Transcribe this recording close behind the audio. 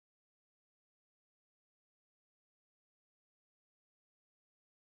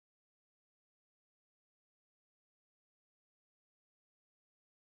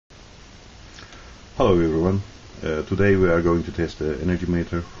Hello everyone, today we are going to test the energy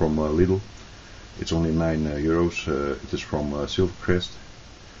meter from LIDL. It's only 9 euros, it is from Silvercrest.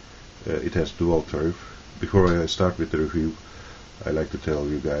 It has dual tariff. Before I start with the review, I like to tell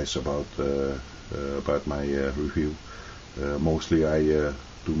you guys about my review. Mostly I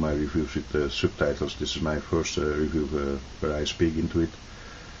do my reviews with subtitles. This is my first review where I speak into it.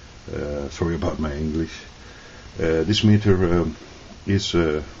 Sorry about my English. This meter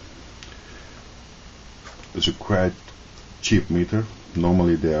it's a quite cheap meter.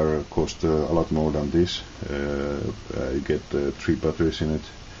 Normally they are cost a lot more than this. You get 3 batteries in it.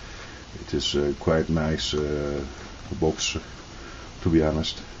 It is a quite nice box, to be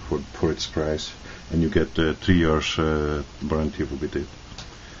honest, for its price, and you get 3 years warranty with it.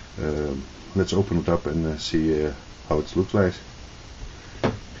 Let's open it up and see how it looks like.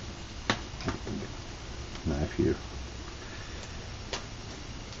 Knife here.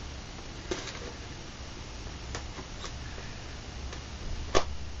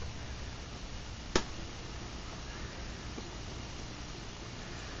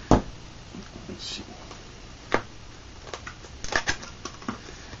 Let's see.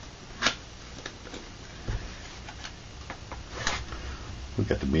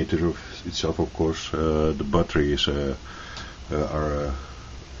 Look at the meter itself, of course. The batteries are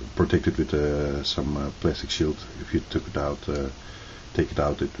protected with some plastic shield. If you take it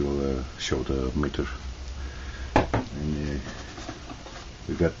out, it will show the meter. And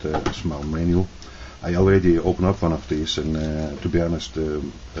we got a small manual. I already opened up one of these, and to be honest, the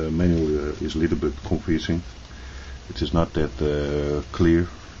manual is a little bit confusing. It is not that clear.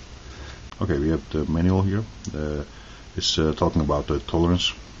 Okay, we have the manual here. It's talking about the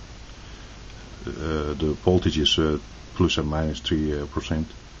tolerance. The voltage is plus and minus 3%.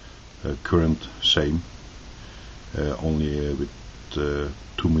 Current same, only with 2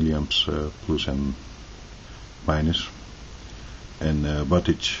 milliamps plus and minus, and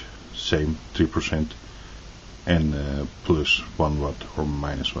wattage same 3%, and plus 1 watt or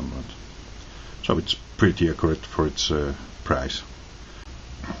minus 1 watt. So it's pretty accurate for its price.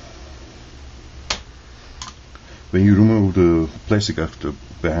 When you remove the plastic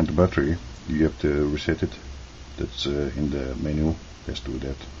behind the battery, you have to reset it. That's in the manual. Let's do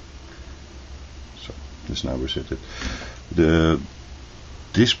that. So let's now reset it. The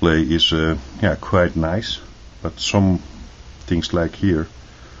display is quite nice, but some things like here,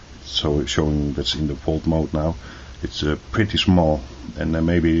 so showing that's in the volt mode now, it's pretty small, and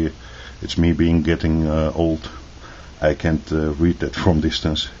maybe it's me getting old. I can't read that from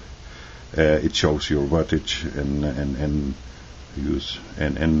distance. It shows your wattage and use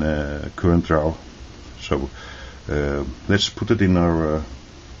and current draw. So let's put it in our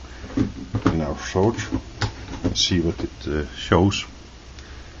source and see what it shows.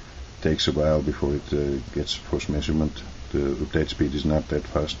 It takes a while before it gets first measurement. The update speed is not that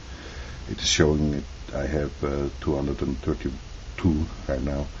fast. It is showing it. I have 232 right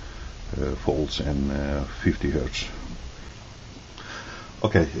now volts and 50 hertz.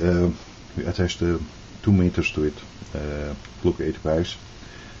 Okay, we attached 2 meters to it, plug 85s,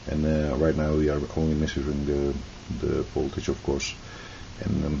 and right now we are only measuring the voltage, of course.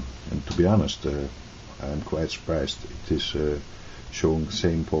 And to be honest, I'm quite surprised. It is showing the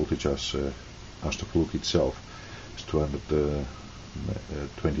same voltage as the plug itself. It's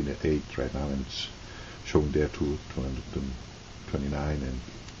 228 right now, and it's showing there to 229 and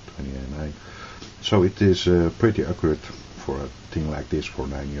 29. So it is pretty accurate for a thing like this for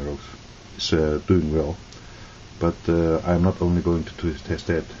 9 euros. It's doing well, but I'm not only going to test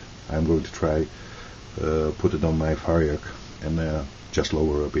that. I'm going to try put it on my Variac and just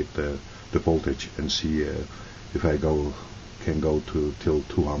lower a bit the voltage and see if I can go till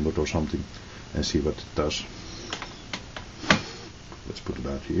 200 or something, and see what it does. Let's put it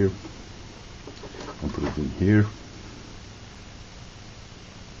out here and put it in here.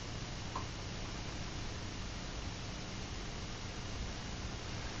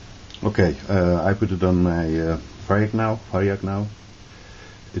 Okay, I put it on my Variac now.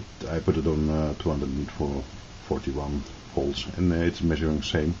 I put it on 241 volts, and it's measuring the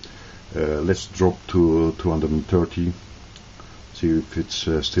same. Let's drop to 230. See if it's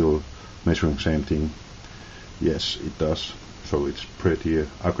still measuring the same thing. Yes, it does. So it's pretty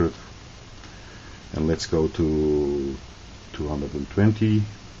accurate. And let's go to 220.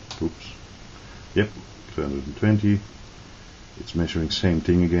 Oops. Yep, 220. It's measuring the same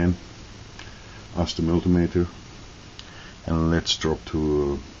thing again as the multimeter. And let's drop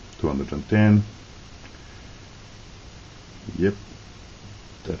to 210. Yep,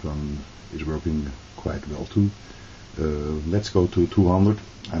 that one is working quite well too. Let's go to 200.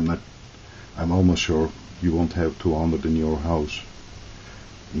 I'm not I'm almost sure you won't have 200 in your house,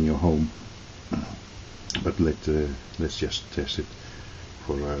 in your home, but let's just test it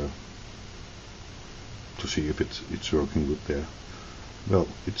for to see if it's working good there. Well,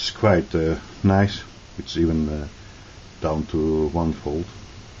 it's quite nice. It's even down to 1 volt.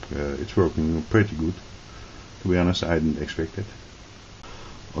 It's working pretty good. To be honest, I didn't expect it.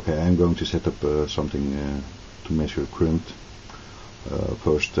 Okay, I'm going to set up something to measure current.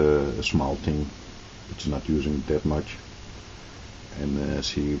 First, a small thing. It's not using that much, and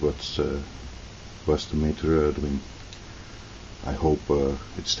see what's the meter doing. I hope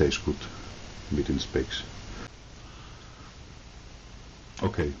it stays good within specs.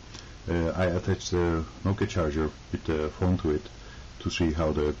 Okay, I attached the Nokia charger with the phone to it to see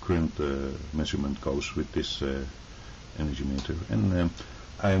how the current measurement goes with this energy meter, and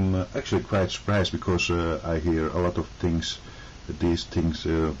I'm actually quite surprised because I hear a lot of things that these things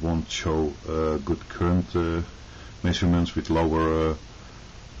won't show good current measurements with lower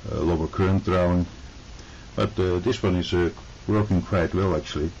current drawing, but this one is working quite well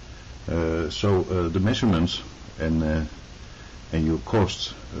actually. So the measurements and your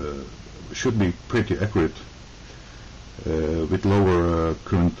costs should be pretty accurate with lower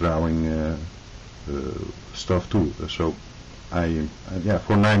current drawing stuff too. So yeah,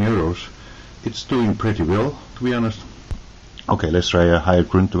 for €9 it's doing pretty well, to be honest. Okay, let's try a higher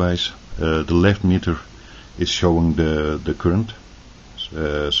current device. The left meter is showing the current,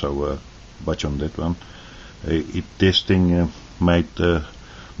 so watch on that one. This thing might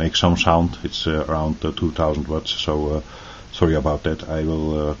make some sound. It's around 2000 watts, so sorry about that. I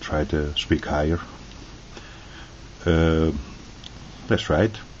will try to speak higher. Let's try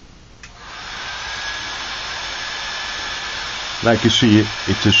it. Like you see,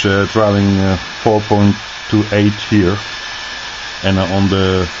 it is drawing 4.28 here, and on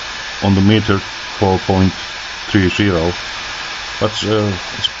the meter 4.30. But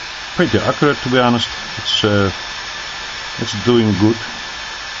it's pretty accurate, to be honest. It's doing good.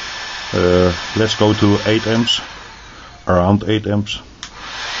 Let's go to 8 amps, around 8 amps,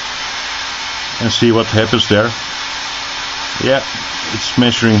 and see what happens there. Yeah, it's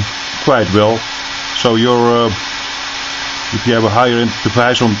measuring quite well. So if you have a higher end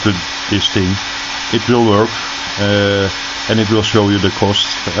device on this thing, it will work, and it will show you the cost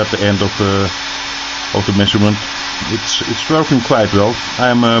at the end of the measurement. It's working quite well.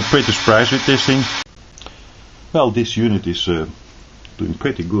 I'm pretty surprised with this thing. Well, this unit is doing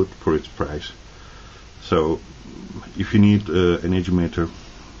pretty good for its price. So if you need an energy meter,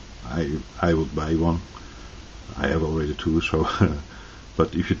 I would buy one. I have already 2, so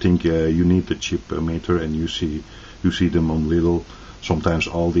but if you think you need a cheap meter, and you see them on Lidl, sometimes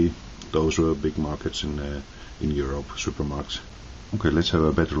Aldi, those are big markets in Europe, supermarkets. Okay, let's have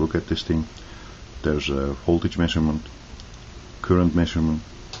a better look at this thing. There's a voltage measurement, current measurement,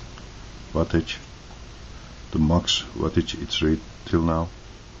 wattage, the max wattage it's read till now,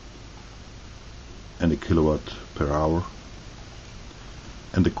 and the kilowatt per hour,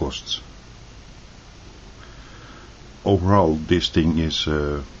 and the costs. Overall, this thing is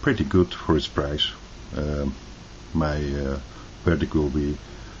pretty good for its price. My verdict will be,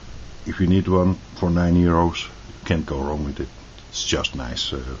 if you need one for €9, you can't go wrong with it. It's just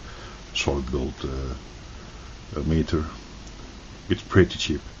nice, solid gold meter. It's pretty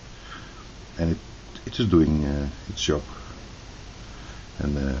cheap, and it is doing its job.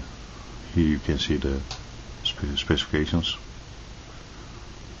 And here you can see the specifications.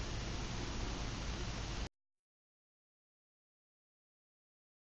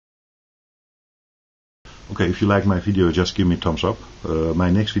 Okay, if you like my video, just give me a thumbs up. My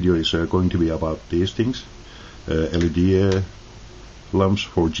next video is going to be about these things. LED lamps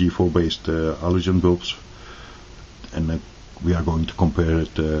for G4 based halogen bulbs, and we are going to compare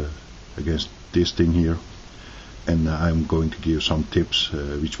it against this thing here, and I'm going to give some tips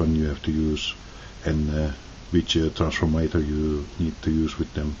which one you have to use, and which transformator you need to use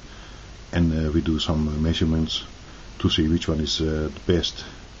with them, and we do some measurements to see which one is the best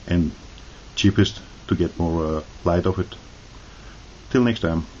and cheapest to get more light of it. Till next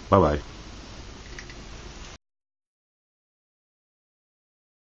time, bye bye.